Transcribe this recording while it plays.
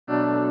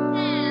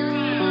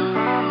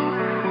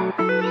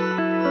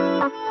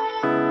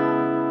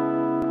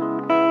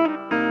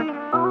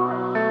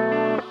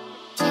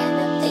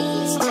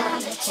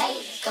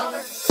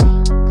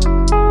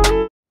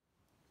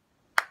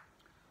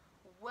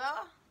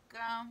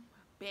Welcome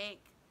back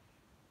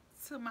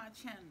to my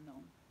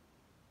channel.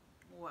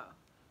 Well,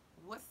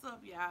 what's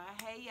up, y'all?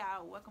 Hey,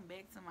 y'all. Welcome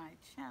back to my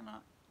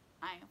channel.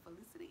 I am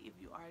Felicity. If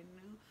you are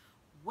new,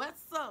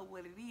 what's up?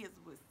 What it is?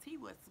 What's tea?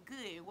 What's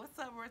good? What's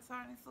up,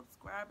 returning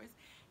subscribers?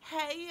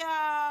 Hey,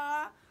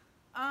 y'all.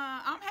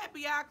 I'm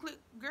happy y'all click.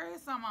 Girl,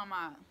 there's something on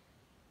my.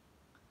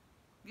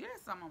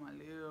 There's something on my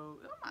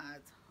lip. On my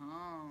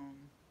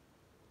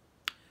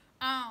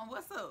tongue.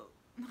 What's up?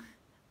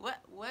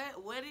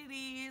 What it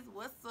is?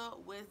 What's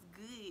up? What's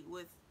good?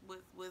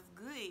 What's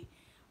good?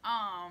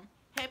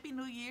 Happy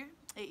New Year!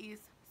 It is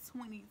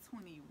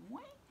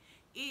 2021.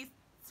 It's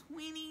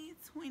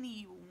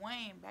 2021,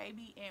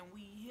 baby, and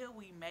we here.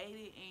 We made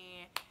it,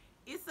 and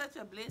it's such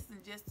a blessing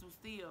just to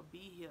still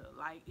be here.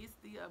 Like it's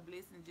still a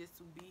blessing just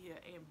to be here,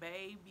 and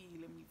baby,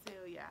 let me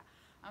tell y'all,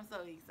 I'm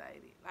so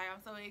excited. Like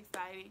I'm so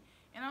excited,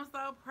 and I'm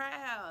so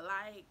proud.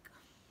 Like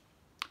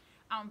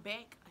I'm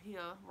back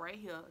here, right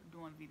here,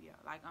 doing a video.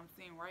 Like I'm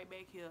sitting right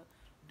back here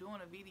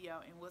doing a video.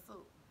 And what's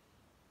up?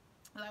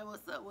 Like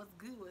what's up? What's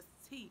good? What's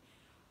tea?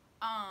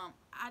 I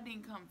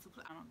didn't come to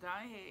play. Go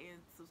ahead and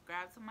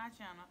subscribe to my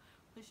channel.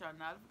 Push your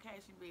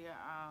notification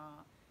bell.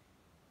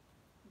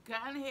 Go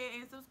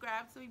ahead and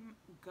subscribe to.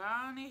 Go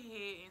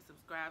ahead and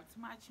subscribe to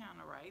my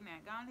channel right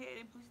now. Go ahead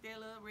and push that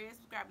little red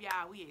subscribe.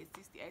 Y'all, we at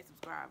 68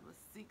 subscribers.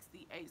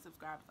 68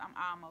 subscribers. I'm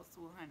almost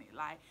to 100.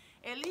 Like,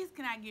 at least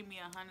can I get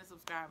me 100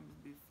 subscribers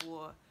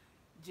before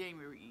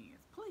January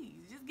ends?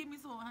 Please, just give me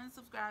some 100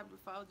 subscribers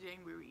before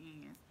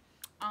January ends.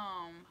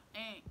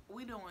 And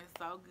we doing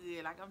so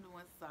good. Like I'm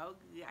doing so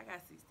good. I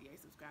got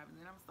 68 subscribers,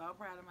 and I'm so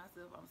proud of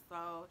myself. I'm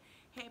so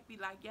happy.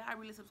 Like y'all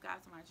really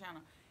subscribe to my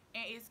channel.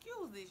 And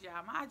excuse this,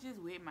 y'all. I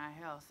just wet my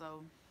hair,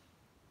 so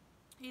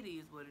it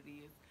is what it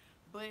is.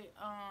 But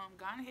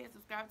go ahead,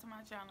 subscribe to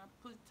my channel.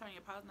 Turn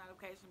your post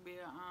notification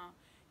bell on,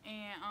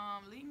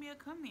 and leave me a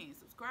comment.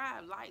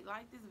 Subscribe, like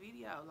this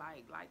video,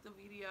 like the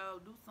video.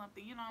 Do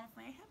something. You know what I'm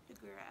saying? Help your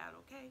girl out,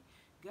 okay?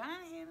 Go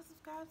ahead and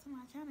subscribe to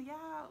my channel,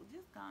 y'all.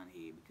 Just go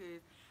ahead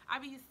because I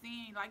be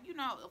seeing, like, you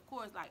know, of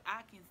course, like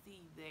I can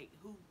see that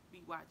who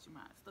be watching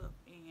my stuff,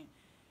 and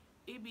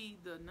it be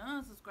the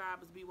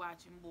non-subscribers be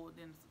watching more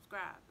than the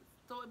subscribers.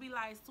 So it be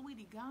like,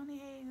 sweetie, go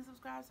ahead and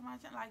subscribe to my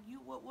channel. Like you,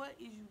 what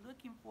is you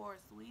looking for,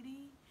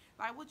 sweetie?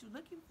 Like what you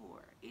looking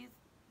for? It's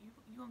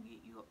you gonna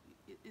get you.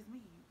 It's me.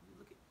 You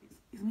look at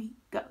it's me.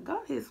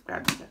 Go ahead,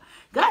 subscribe to me.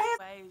 Go ahead.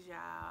 Anyways,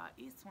 y'all,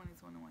 it's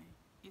 2021.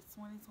 It's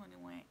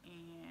 2021,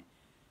 and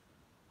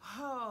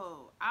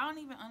I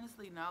don't even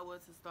honestly know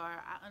what to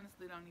start. I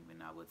honestly don't even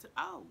know what to.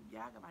 Oh,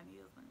 y'all got my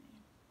nails done.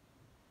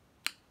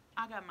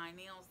 I got my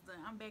nails done.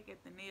 I'm back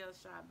at the nail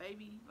shop,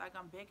 baby. Like,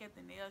 I'm back at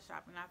the nail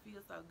shop, and I feel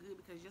so good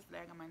because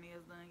yesterday I got my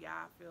nails done.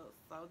 Y'all, I felt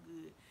so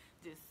good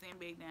just sitting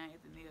back down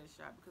at the nail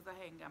shop because I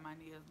hadn't got my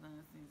nails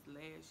done since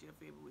last year,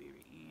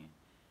 February. And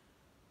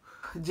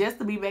just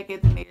to be back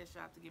at the nail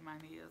shop to get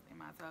my nails and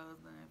my toes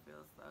done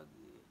feels so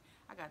good.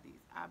 I got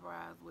these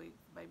eyebrows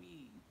wigs,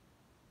 baby.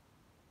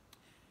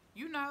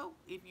 You know,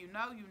 if you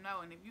know, you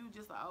know. And if you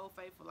just an old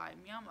faithful like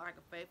me, I'm like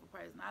a faithful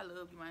person. I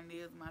love get my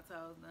nails and my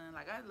toes done.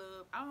 Like I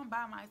don't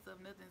buy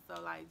myself nothing. So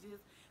like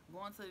just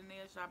going to the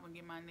nail shop and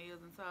get my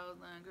nails and toes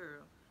done,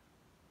 girl.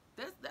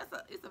 It's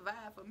a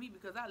vibe for me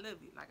because I love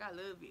it. Like I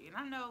love it. And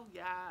I know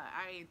y'all,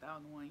 I ain't the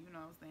only one. You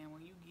know what I'm saying?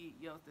 When you get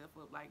yourself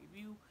up, like if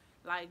you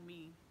like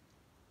me,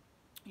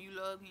 you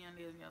love getting your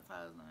nails and your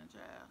toes done,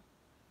 child.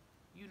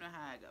 You know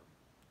how I go.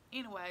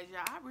 Anyways,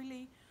 y'all, I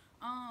really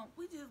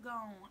we just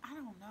I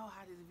don't know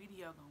how this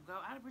video gonna go.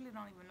 I really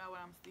don't even know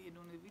what I'm still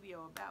doing this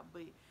video about,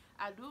 but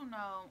I do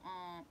know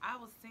I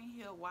was sitting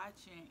here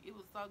watching. It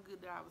was so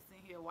good that I was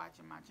sitting here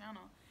watching my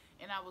channel,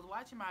 and I was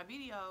watching my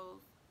videos,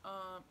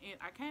 and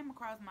I came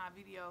across my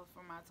videos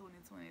from my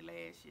 2020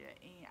 last year,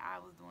 and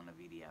I was doing a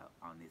video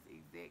on this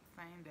exact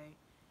same day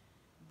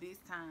this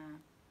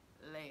time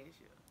last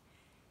year.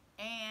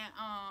 And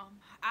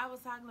I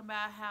was talking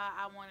about how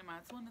I wanted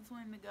my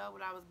 2020 to go,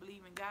 what I was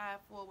believing God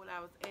for, what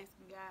I was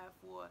asking God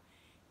for,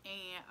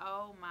 and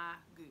oh my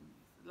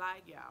goodness,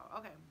 like y'all.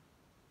 Okay,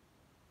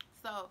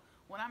 so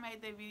when I made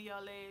that video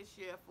last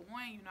year, for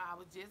one, you know, I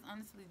was just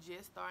honestly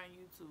just starting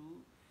YouTube.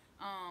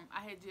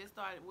 I had just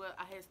started. Well,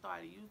 I had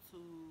started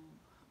YouTube.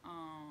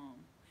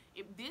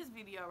 If this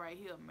video right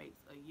here makes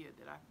a year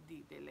that I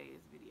did that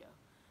last video.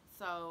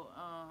 So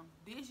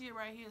this year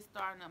right here is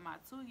starting up my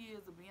 2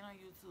 years of being on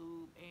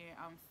YouTube, and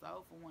I'm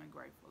so for one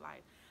grateful.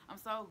 Like I'm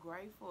so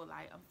grateful.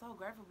 Like I'm so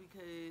grateful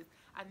because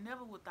I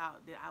never would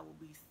thought that I would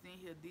be sitting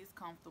here this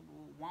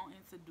comfortable, wanting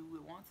to do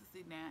it, wanting to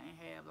sit down and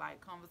have like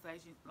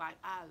conversations. Like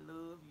I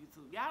love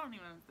YouTube. Y'all don't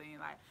even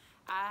understand. Like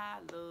I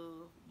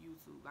love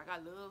YouTube. Like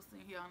I love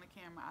sitting here on the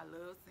camera. I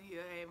love sitting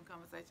here having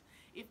conversations.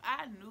 If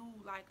I knew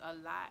like a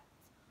lot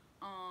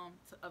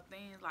of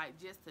things like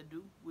just to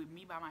do with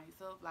me by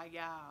myself, like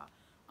y'all.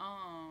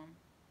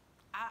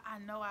 I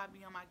know I'll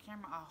be on my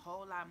camera a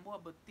whole lot more,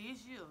 but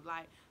this year,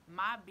 like,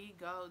 my big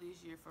goal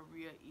this year for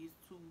real is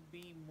to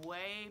be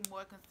way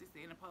more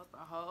consistent and post a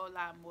whole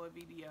lot more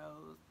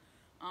videos,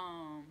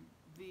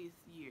 this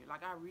year.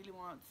 Like, I really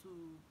want to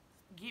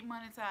get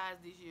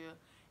monetized this year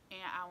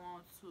and I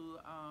want to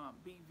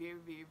be very,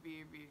 very,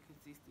 very, very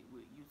consistent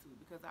with YouTube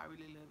because I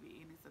really love it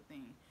and it's a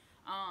thing.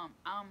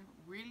 I'm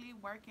really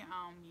working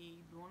on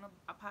me doing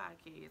a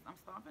podcast. I'm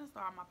starting to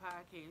start my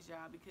podcast,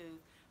 y'all,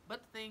 because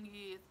but the thing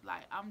is,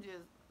 like, I'm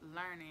just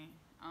learning.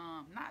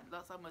 Not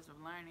so much of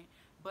learning,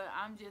 but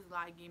I'm just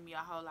like giving me a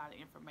whole lot of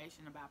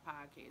information about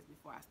podcasts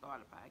before I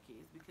start a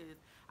podcast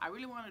because I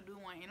really want to do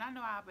one, and I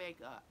know I'll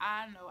make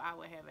I know I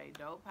will have a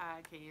dope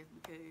podcast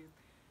because,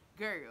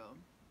 girl,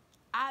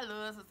 I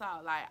love to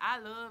talk. Like, I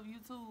love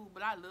YouTube,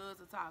 but I love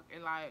to talk.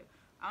 And, like,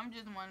 I'm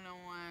just one of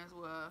them ones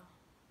where,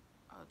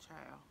 oh,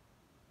 child.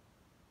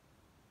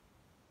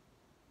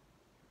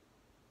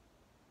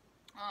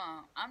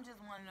 I'm just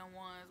one of them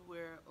ones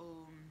where,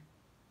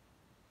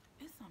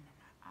 it's something in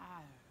my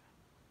eye.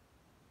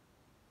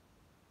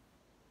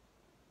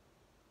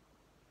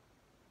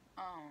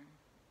 Um,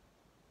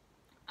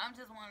 I'm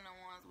just one of them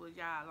ones where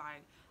y'all,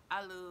 like,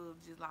 I love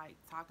just, like,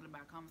 talking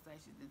about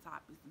conversations and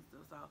topics and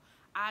stuff. So,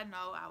 I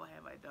know I will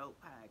have a dope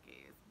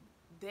podcast.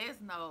 There's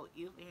no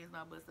if, ands,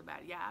 no buts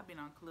about it. Yeah, I've been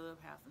on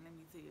Clubhouse, and let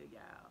me tell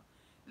y'all.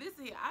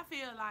 Listen here, I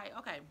feel like,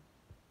 okay,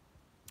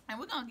 and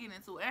we're gonna get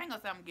into it. I ain't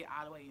gonna say I'm gonna get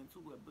all the way into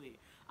it, but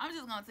I'm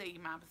just gonna tell you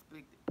my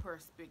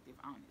perspective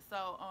on it.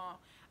 So,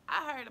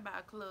 I heard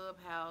about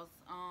Clubhouse.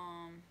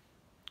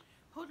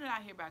 Who did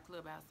I hear about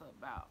Clubhouse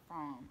about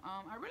from?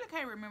 I really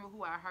can't remember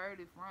who I heard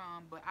it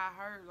from, but I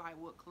heard like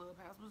what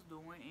Clubhouse was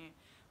doing and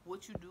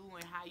what you do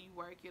and how you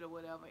work it or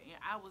whatever. And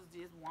I was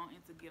just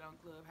wanting to get on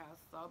Clubhouse.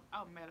 So,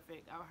 oh, matter of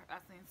fact, I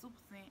seen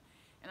Super Cent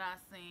and I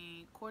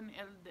seen Courtney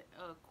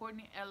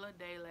Ella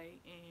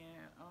Daly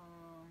and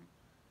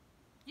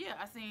yeah,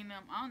 I seen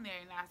them on there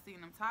and I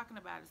seen them talking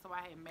about it. So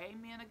I had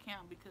made me an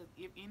account because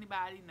if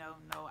anybody know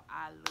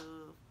I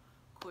love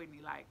Courtney.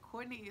 Like,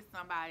 Courtney is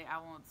somebody I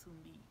want to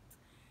meet.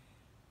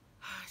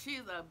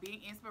 She's a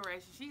big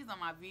inspiration. She's on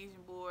my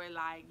vision board.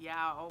 Like,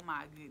 y'all, oh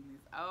my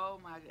goodness. Oh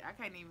my god.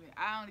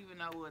 I don't even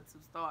know what to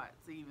start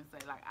to even say.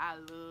 Like, I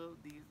love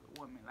this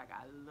woman. Like,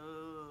 I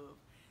love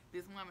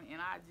this woman.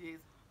 And I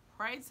just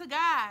pray to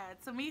God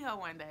to meet her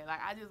one day.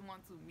 Like, I just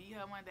want to meet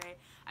her one day.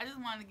 I just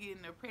want to get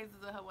in the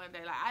presence of her one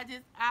day. Like,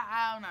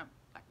 I don't know.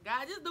 Like,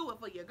 God, just do it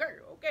for your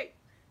girl, okay?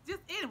 Just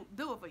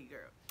do it for your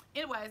girl.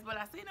 Anyways, but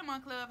I seen them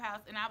on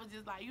Clubhouse, and I was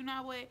just like, you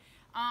know what?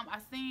 I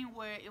seen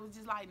where it was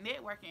just like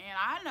networking, and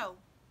I know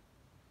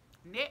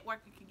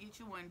networking can get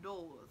you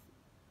indoors.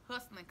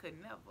 Hustling could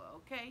never,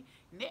 okay?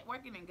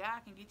 Networking and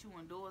God can get you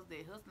indoors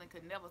that hustling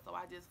could never. So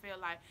I just feel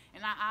like,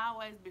 and I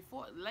always,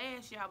 before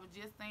last year, I was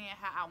just saying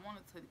how I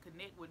wanted to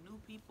connect with new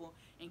people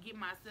and get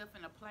myself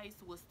in a place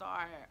to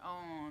start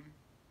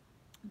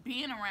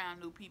being around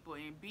new people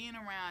and being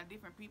around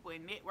different people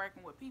and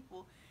networking with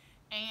people.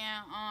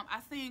 And I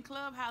seen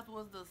Clubhouse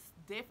was the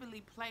definitely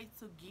place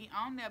to get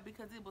on there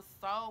because it was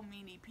so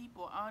many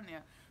people on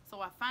there. So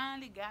I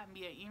finally got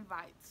me an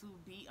invite to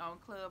be on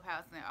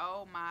Clubhouse, and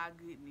oh my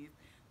goodness,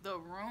 the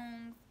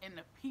rooms and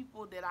the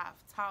people that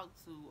I've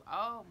talked to,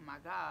 oh my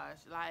gosh,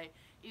 like,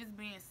 it's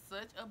been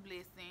such a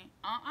blessing.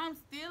 I'm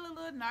still a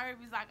little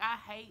nervous. Like, I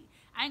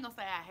ain't gonna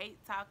say I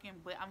hate talking,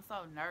 but I'm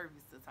so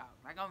nervous to talk.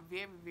 Like, I'm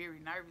very, very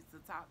nervous to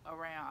talk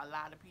around a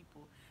lot of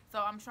people. So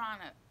I'm trying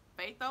to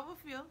faith over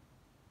fear,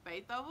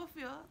 faith over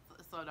fear.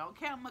 So don't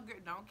count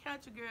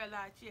your girl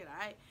out yet,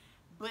 alright?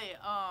 But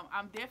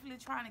I'm definitely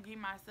trying to get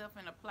myself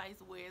in a place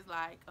where it's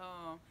like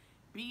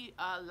be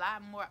a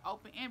lot more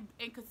open and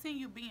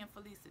continue being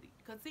Felicity,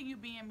 continue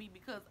being me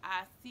because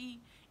I see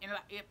and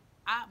like if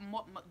I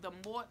the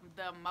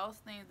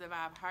most things that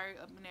I've heard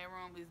up in that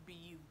room is be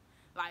you,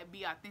 like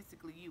be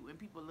authentically you, and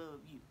people love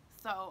you.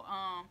 So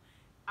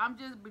I'm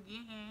just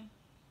beginning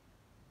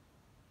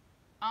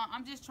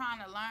I'm just trying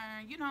to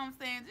learn, you know what I'm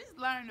saying? Just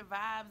learn the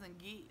vibes and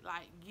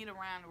get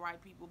around the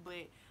right people.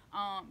 But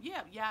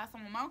yeah, y'all. So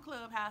I'm on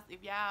Clubhouse.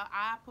 If y'all,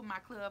 I put my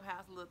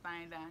Clubhouse little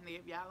thing down there.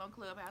 If y'all on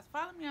Clubhouse,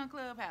 follow me on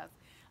Clubhouse.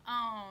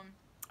 Um,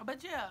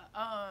 but yeah,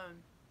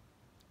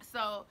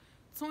 so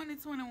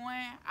 2021,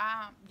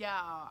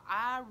 y'all,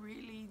 I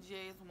really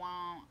just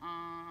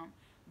want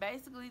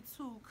basically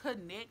to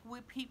connect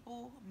with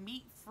people,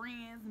 meet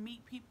friends,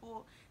 meet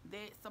people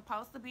that's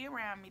supposed to be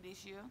around me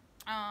this year.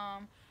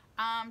 Um,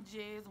 I'm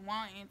just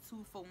wanting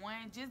to, for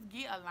one, just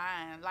get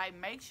aligned. Like,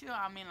 make sure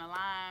I'm in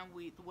line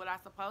with what I'm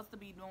supposed to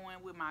be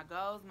doing, with my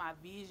goals, my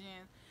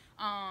visions,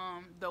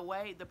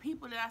 the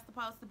people that I'm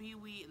supposed to be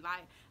with.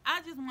 Like,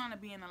 I just want to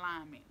be in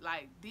alignment.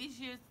 Like, this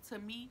year, to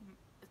me,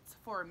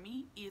 for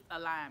me, is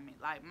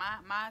alignment. Like,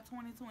 my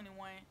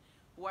 2021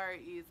 word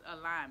is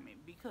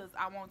alignment because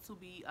I want to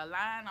be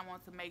aligned. I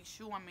want to make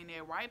sure I'm in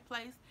that right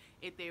place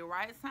at the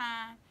right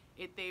time,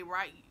 at the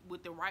right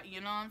with the right,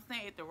 you know what I'm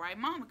saying, at the right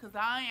moment. Cause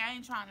I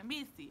ain't trying to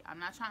miss it. I'm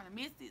not trying to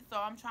miss it. So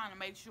I'm trying to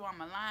make sure I'm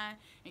aligned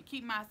and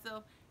keep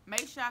myself.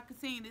 Make sure I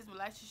continue this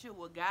relationship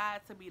with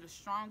God to be the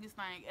strongest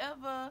thing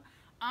ever.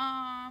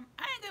 I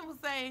ain't gonna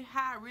say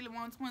how I really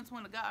want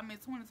 2020 to go. I mean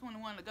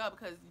 2021 to go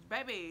because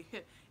baby,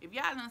 if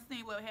y'all done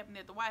seen what happened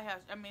at the White House,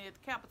 I mean at the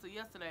Capitol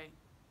yesterday,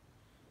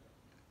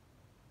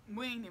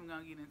 we ain't even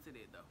gonna get into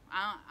that though.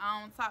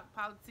 I don't talk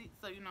politics,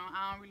 so you know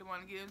I don't really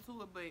want to get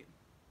into it. But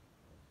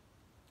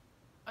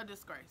a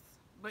disgrace.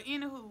 But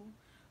anywho,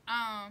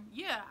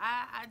 yeah,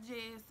 I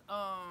just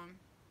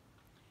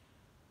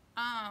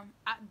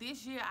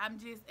this year I'm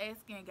just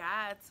asking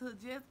God to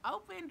just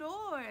open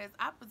doors,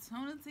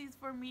 opportunities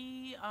for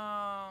me,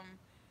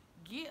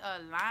 get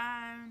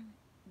aligned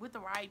with the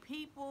right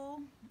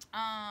people,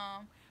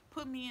 um,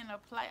 put me in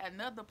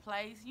another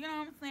place. You know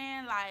what I'm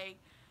saying? Like,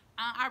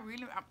 I'm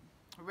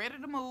ready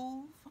to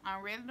move.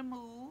 I'm ready to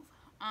move.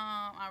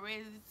 I'm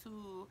ready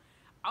to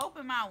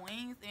open my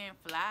wings and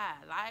fly.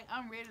 Like,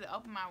 I'm ready to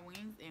open my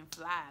wings and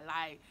fly.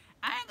 Like,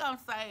 I ain't gonna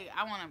say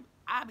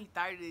I'll be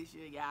 30 this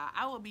year, y'all.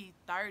 I will be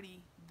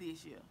 30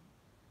 this year.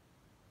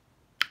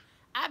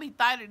 I'll be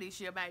 30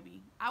 this year,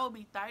 baby. I will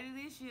be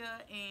 30 this year,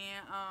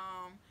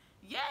 and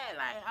yeah,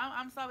 like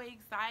I'm so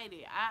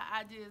excited.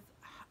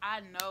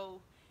 I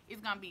know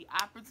it's gonna be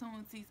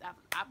opportunities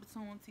after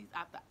opportunities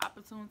after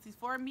opportunities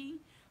for me.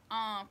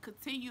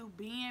 Continue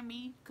being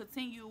me,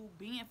 continue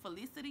being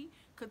Felicity,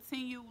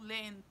 continue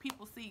letting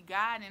people see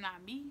God and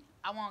not me.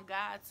 I want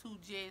God to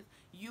just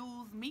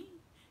use me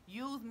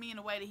in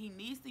the way that He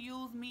needs to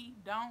use me.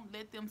 Don't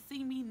let them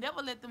see me.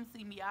 Never let them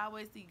see me. I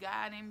always see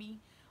God in me.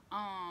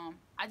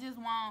 I just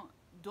want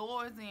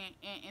doors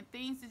and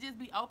things to just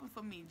be open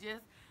for me.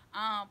 Just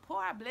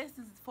pour out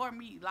blessings for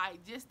me,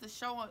 like just to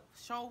show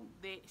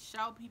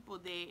people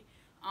that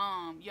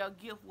your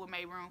gift will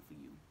make room for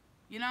you.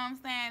 You know what I'm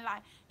saying?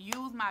 Like,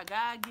 use my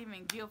God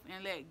given gift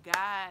and let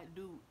God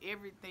do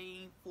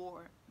everything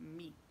for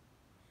me.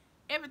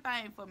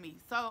 Everything for me.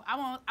 So I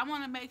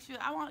want to make sure,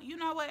 you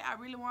know what I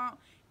really want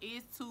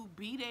is to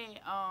be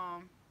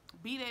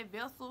that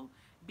vessel,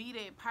 be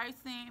that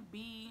person,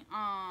 be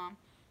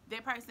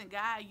that person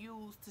God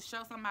used to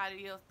show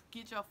somebody else to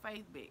get your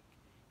faith back.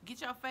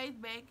 Get your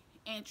faith back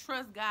and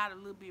trust God a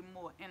little bit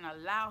more and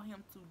allow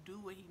Him to do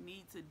what He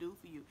needs to do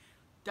for you.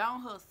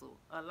 Don't hustle,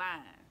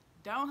 align.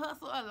 Don't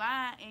hustle,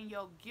 align, and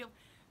your gift.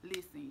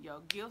 Listen,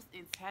 your gifts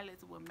and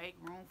talents will make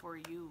room for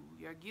you.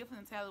 Your gifts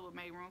and talents will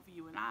make room for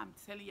you. And I'm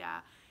telling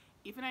y'all,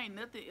 if it ain't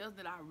nothing else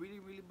that I really,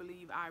 really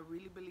believe,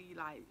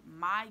 like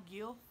my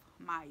gift,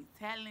 my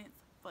talents,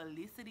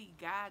 Felicity,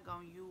 God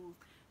gonna use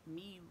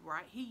me,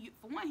 right?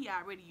 For one, He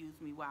already used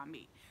me while I'm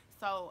at.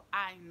 So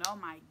I know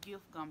my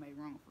gift gonna make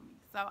room for me.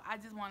 So I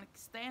just want to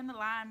stay in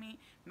alignment,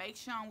 make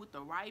sure I'm with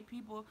the right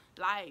people.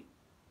 Like,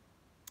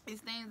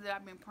 it's things that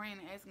I've been praying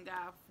and asking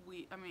God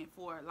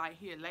for like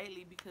here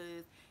lately,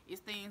 because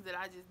it's things that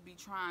I just be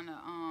trying to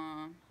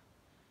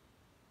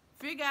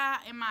figure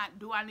out.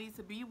 Do I need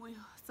to be with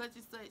such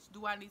and such?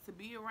 Do I need to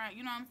be around?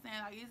 You know what I'm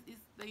saying? Like,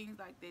 it's things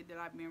like that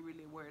I've been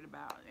really worried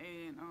about.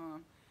 And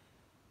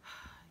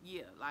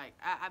yeah, like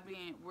I've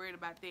been worried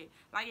about that.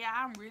 Like, yeah,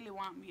 I really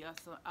want me a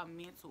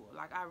mentor.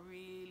 Like, I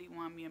really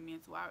want me a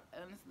mentor. I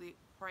honestly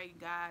pray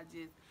God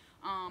just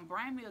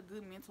bring me a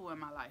good mentor in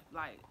my life.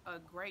 Like, a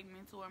great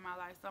mentor in my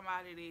life.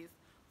 Somebody that's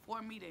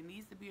for me, that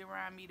needs to be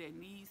around me, that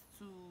needs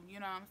to, you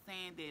know what I'm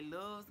saying, that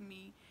loves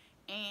me.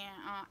 And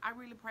I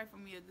really pray for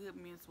me a good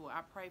mentor.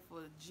 I pray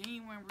for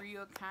genuine,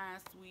 real,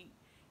 kind, sweet,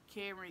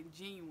 caring,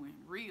 genuine,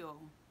 real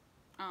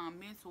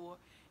mentor.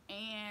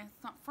 And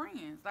some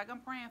friends. Like, I'm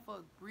praying for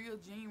real,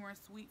 genuine,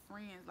 sweet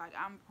friends. Like,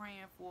 I'm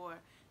praying for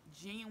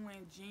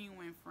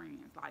genuine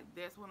friends. Like,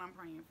 that's what I'm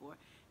praying for.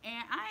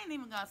 And I ain't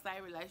even gonna say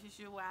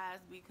relationship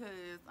wise,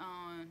 because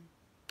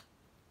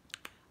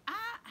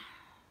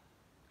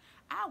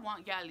I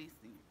want y'all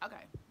listening.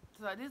 Okay,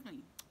 so this me.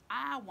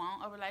 I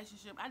want a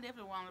relationship. I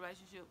definitely want a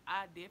relationship.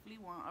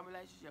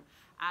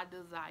 I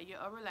desire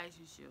a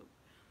relationship.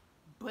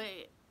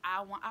 But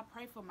I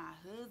pray for my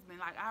husband.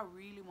 Like, I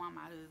really want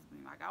my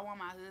husband. Like, I want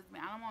my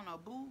husband. I don't want no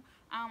boo.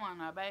 I don't want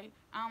no babe.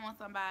 I don't want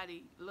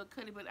somebody look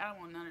cutty, but I don't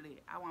want none of that.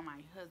 I want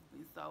my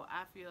husband. So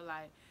I feel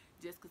like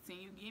just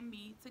continue getting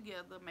me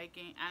together,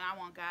 and I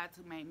want God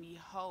to make me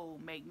whole,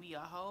 make me a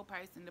whole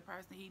person, the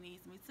person He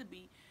needs me to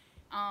be.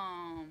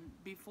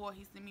 Before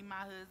He send me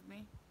my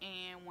husband,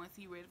 and once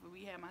He ready for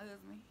me to have my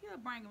husband, He'll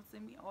bring him to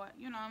me, or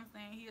you know what I'm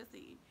saying, He'll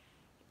see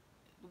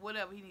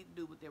whatever He needs to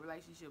do with their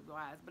relationship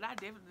wise. But I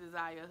definitely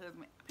desire a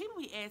husband. People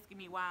be asking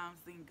me why I'm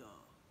single.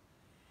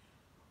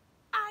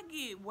 I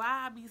get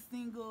why I be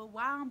single,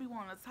 why I don't be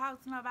wanting to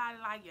talk to nobody.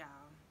 Like,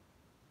 y'all,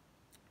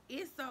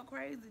 it's so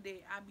crazy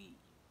that I be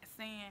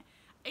saying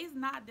it's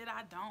not that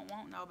I don't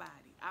want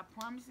nobody. I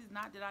promise it's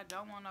not that I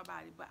don't want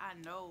nobody, but I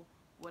know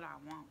what I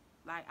want.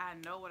 Like, I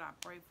know what I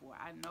pray for.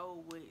 I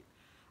know what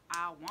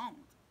I want.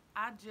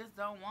 I just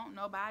don't want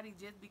nobody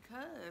just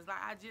because.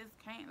 Like, I just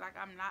can't. Like,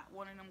 I'm not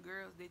one of them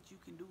girls that you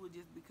can do it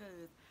just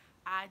because.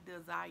 I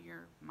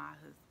desire my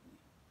husband.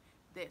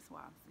 That's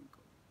why I'm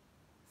single.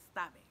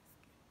 Stop asking.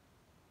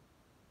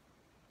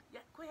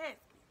 Yeah, quit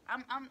asking.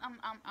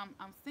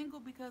 I'm single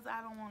because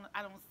I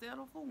don't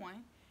settle for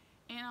one.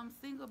 And I'm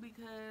single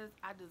because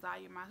I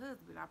desire my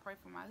husband. I pray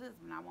for my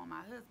husband. I want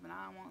my husband.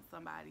 I don't want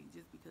somebody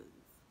just because.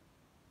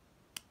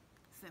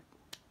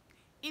 Simple.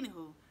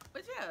 Anywho,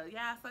 but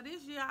yeah. So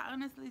this year, I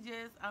honestly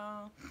just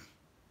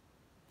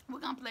we're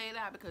gonna play it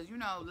out, because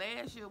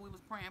last year we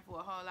was praying for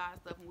a whole lot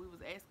of stuff, and we was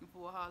asking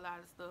for a whole lot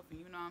of stuff, and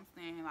you know what I'm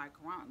saying, like,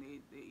 Corona,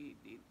 the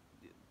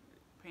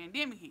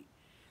pandemic hit.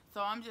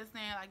 So I'm just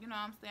saying, like, you know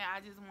what I'm saying? I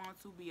just want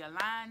to be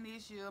aligned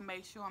this year,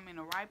 make sure I'm in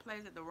the right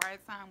place at the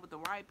right time with the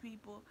right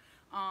people.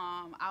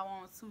 I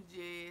want to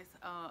just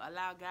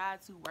allow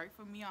God to work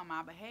for me on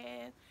my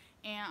behalf,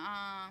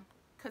 and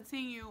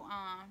continue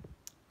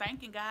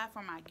thanking God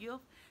for my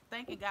gift,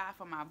 thanking God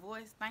for my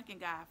voice, thanking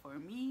God for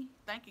me,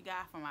 thanking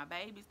God for my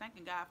babies,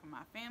 thanking God for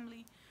my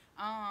family.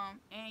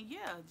 And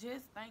yeah,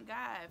 just thank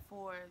God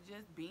for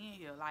just being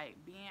here,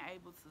 like being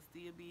able to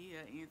still be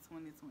here in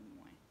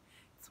 2021.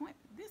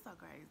 This so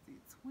crazy.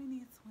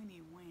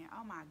 2021.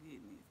 Oh my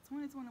goodness.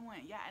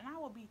 2021. Yeah, and I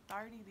will be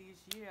 30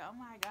 this year. Oh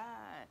my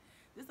God.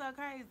 This so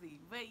crazy.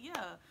 But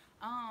yeah,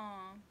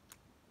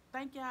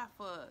 thank y'all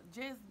for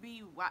just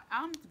be.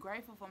 I'm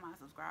grateful for my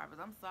subscribers.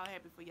 I'm so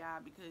happy for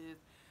y'all because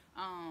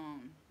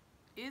um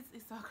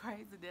it's so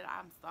crazy that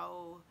I'm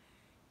so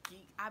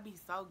geek. I be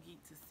so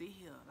geeked to sit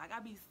here. Like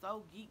I be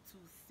so geeked to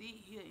sit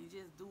here and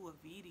just do a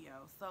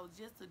video. So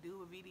just to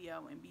do a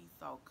video and be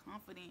so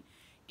confident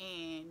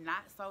and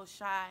not so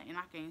shy, and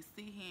I can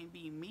sit here and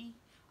be me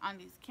on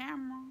this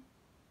camera.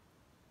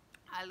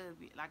 I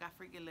love it. Like I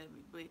freaking love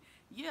it. But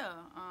yeah,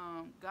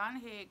 go on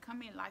ahead,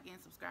 come in, like, and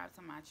subscribe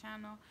to my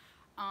channel.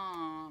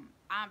 I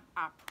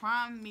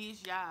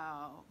promise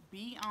y'all,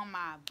 be on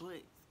my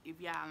butts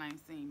if y'all ain't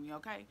seen me,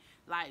 okay?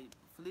 Like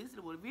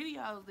Felicity with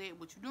videos that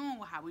what you doing,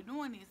 how we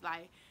doing this,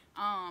 like,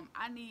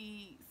 I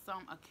need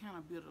some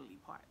accountability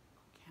partners.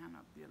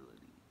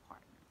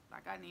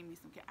 Like I need me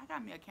some. I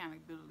got me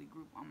accountability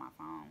group on my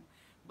phone,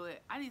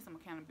 but I need some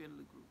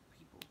accountability group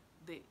people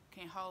that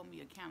can hold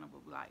me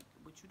accountable. Like,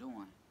 what you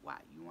doing?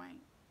 Why you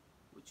ain't?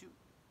 What you?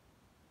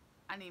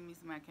 I need me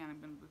some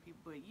accountability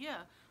people. But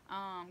yeah,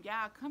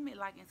 y'all come and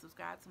like and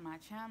subscribe to my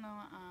channel.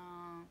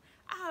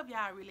 I hope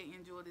y'all really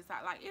enjoy this.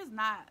 Like, it's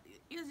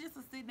just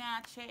a sit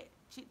down chit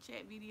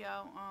chat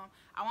video.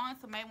 I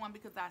wanted to make one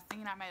because I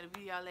made a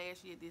video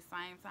last year at this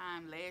same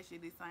time, this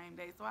same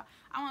day. So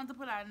I wanted to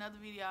put out another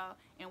video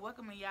and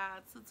welcoming y'all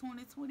to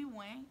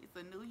 2021. It's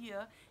a new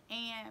year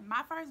and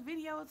my first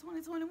video of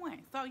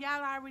 2021. So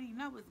y'all already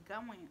know it's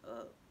going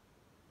up.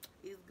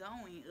 It's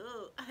going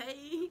up.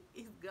 Hey,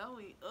 it's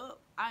going up.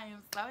 I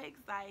am so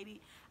excited.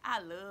 I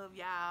love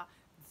y'all.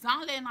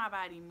 Don't let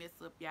nobody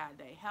mess up y'all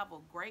day. Have a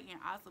great and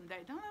awesome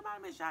day. Don't let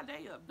nobody mess y'all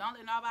day up. Don't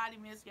let nobody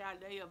mess y'all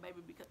day up,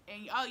 baby. Because,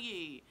 and oh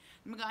yeah,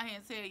 let me go ahead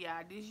and tell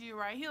y'all, this year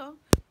right here,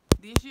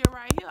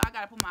 I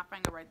gotta put my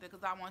finger right there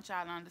because I want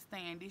y'all to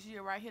understand. This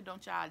year right here,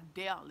 don't y'all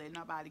dare let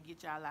nobody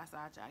get y'all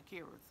outside y'all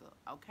character,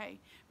 okay?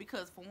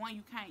 Because for one,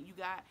 you can't. You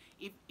got,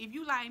 if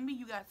you like me,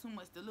 you got too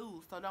much to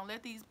lose. So don't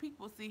let these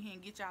people sit here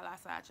and get y'all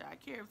outside y'all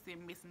character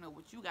and messing up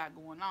what you got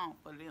going on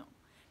for them.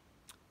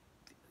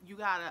 You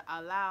gotta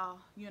allow,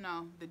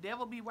 the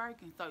devil be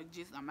working. So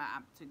just I'm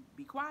to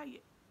be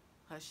quiet,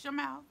 hush your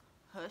mouth,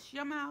 hush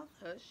your mouth,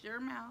 hush your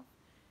mouth,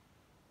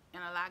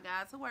 and allow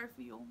God to work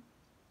for you.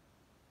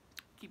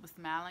 Keep a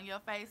smile on your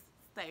face.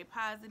 Stay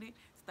positive.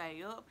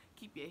 Stay up.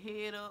 Keep your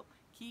head up.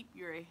 Keep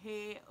your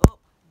head up.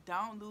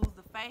 Don't lose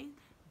the faith.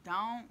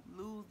 Don't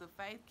lose the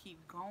faith.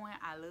 Keep going.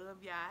 I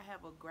love y'all.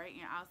 Have a great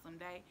and awesome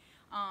day.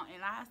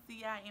 And I'll see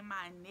y'all in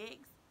my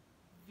next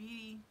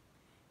video.